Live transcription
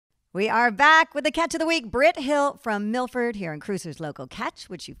We are back with the Catch of the Week. Britt Hill from Milford here in Kruser's Local Catch,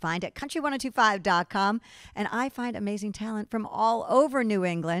 which you find at country1025.com. And I find amazing talent from all over New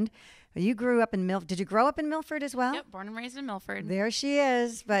England. You grew up in Milford. Did you grow up in Milford as well? Yep, born and raised in Milford. There she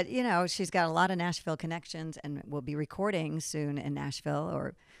is. But, you know, she's got a lot of Nashville connections and will be recording soon in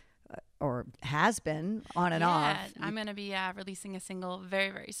Nashville or has been on and off. Yeah, I'm going to be releasing a single very,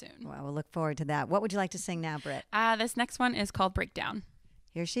 very soon. Well, we'll look forward to that. What would you like to sing now, Britt? This next one is called Breakdown.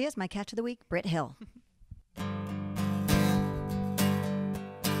 Here she is, my Catch of the Week, Britt Hill.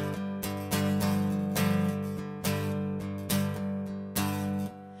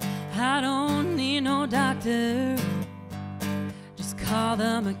 I don't need no doctor, just call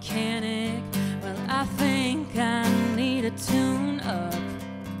the mechanic. Well, I think I need a tune-up.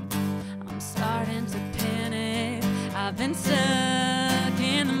 I'm starting to panic. I've been stuck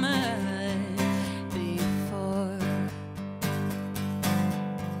in the mud before.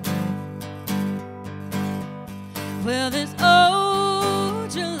 Well, this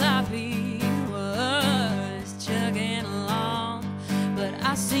old jalopy was chugging along, but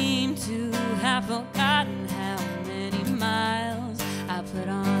I seem to have forgotten how many miles I put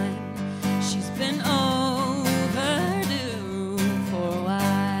on. She's been overdue for a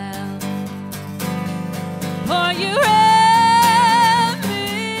while. Boy, you rev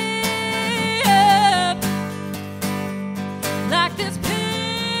me up like this pickup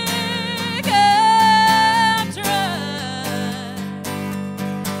truck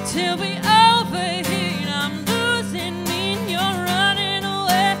till we overheat. I'm losing me, you're running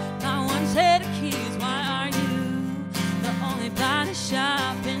away. My one set of keys, why are you the only body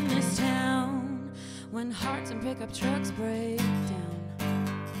shop in this town when hearts and pickup trucks break down?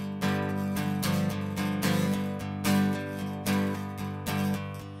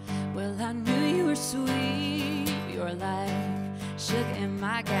 Well, I knew you were sweet, you're like sugar in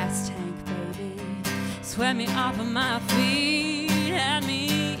my gas tank, baby. Swept me off of my feet, had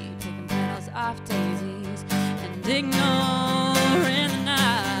me picking petals off daisies and ignoring the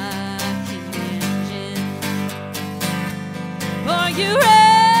knocking engine. Boy, you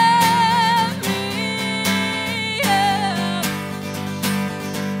rev me up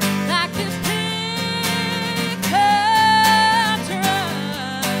like this pickup truck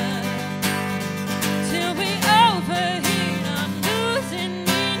till we overheat. I'm losing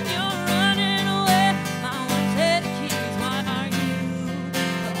me, you're running away. My one set of keys, why are you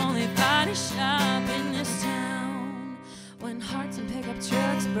the only body shop in this town when hearts and pickup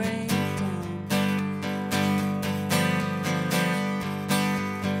trucks break down?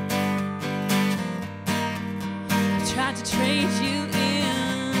 I tried to trade you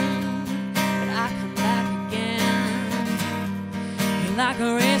in, but I come back again. You're like a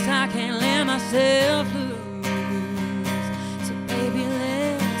race I can't let myself lose. So baby,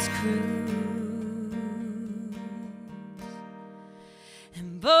 let's cruise.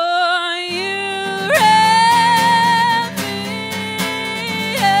 And boy, you rev me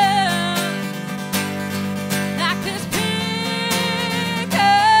up like this pickup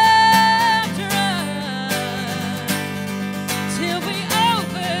truck till we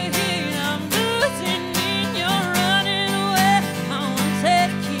overheat. I'm losing me, you're running away. My one set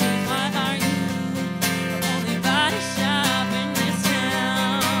of keys, why are you the only body shop in this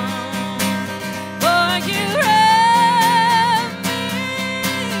town? Boy, you rev me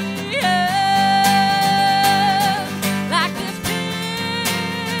up like this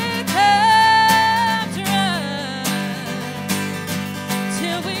pickup truck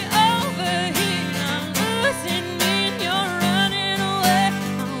till we overheat. I'm losing me, you're running away.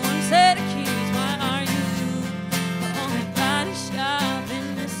 My one set of keys, why are you the only body shop in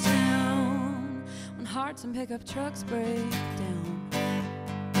this town when hearts and pickup trucks break down?